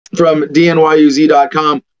From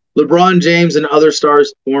DNYUZ.com, LeBron James and other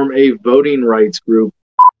stars form a voting rights group.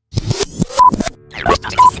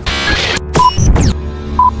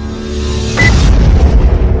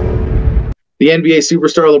 The NBA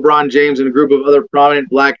superstar LeBron James and a group of other prominent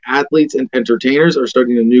black athletes and entertainers are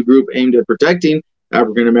starting a new group aimed at protecting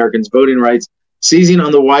African Americans' voting rights, seizing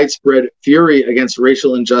on the widespread fury against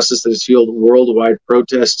racial injustice that has fueled worldwide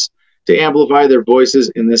protests to amplify their voices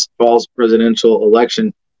in this fall's presidential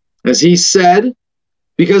election. As he said,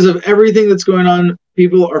 because of everything that's going on,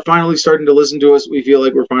 people are finally starting to listen to us. We feel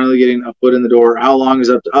like we're finally getting a foot in the door. How long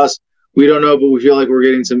is up to us? We don't know, but we feel like we're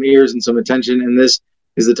getting some ears and some attention, and this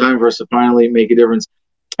is the time for us to finally make a difference.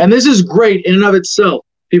 And this is great in and of itself.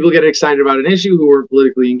 People get excited about an issue who are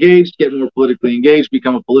politically engaged, get more politically engaged,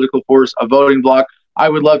 become a political force, a voting bloc. I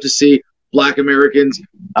would love to see Black Americans,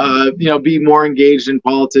 be more engaged in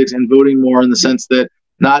politics and voting more, in the sense that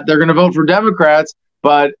not they're going to vote for Democrats,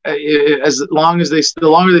 but as long as the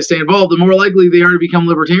longer they stay involved, the more likely they are to become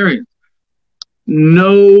libertarians.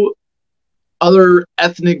 No other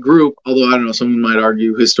ethnic group, although I don't know, someone might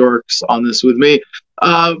argue historics on this with me,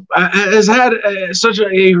 has had such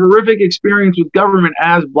a horrific experience with government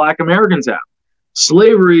as Black Americans have.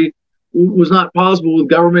 Slavery was not possible with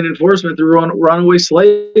government enforcement through runaway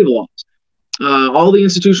slave laws. All the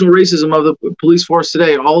institutional racism of the police force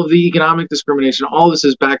today, all of the economic discrimination, all this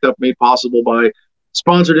is backed up, made possible by,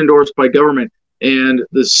 sponsored, endorsed by government. And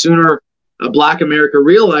the sooner Black America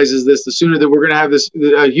realizes this, the sooner that we're going to have this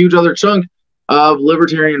huge other chunk of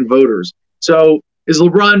libertarian voters. So is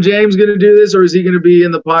LeBron James going to do this, or is he going to be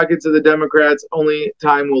in the pockets of the Democrats? Only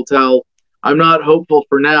time will tell. I'm not hopeful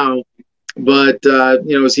for now, but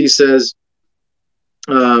as he says,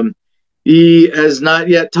 he has not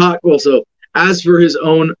yet talked. Well, so as for his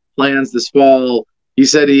own plans this fall, he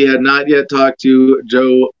said he had not yet talked to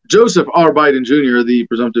Joseph R. Biden Jr., the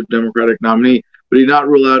presumptive Democratic nominee, but he did not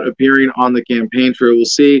rule out appearing on the campaign trail. We'll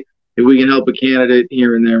see if we can help a candidate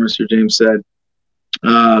here and there, Mr. James said.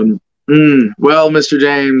 Well, Mr.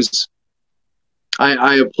 James,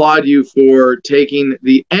 I applaud you for taking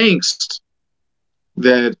the angst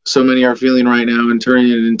that so many are feeling right now and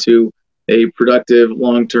turning it into a productive,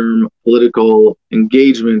 long-term political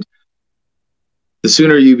engagement. The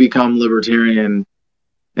sooner you become libertarian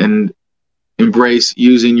and embrace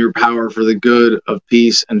using your power for the good of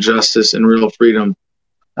peace and justice and real freedom,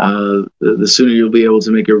 the sooner you'll be able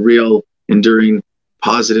to make a real, enduring,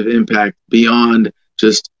 positive impact beyond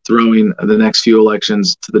just throwing the next few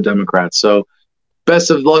elections to the Democrats. So best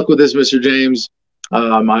of luck with this, Mr. James.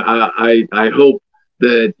 I hope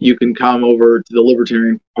that you can come over to the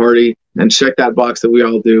Libertarian Party and check that box that we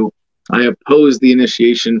all do. I oppose the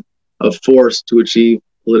initiation of force to achieve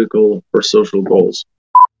political or social goals.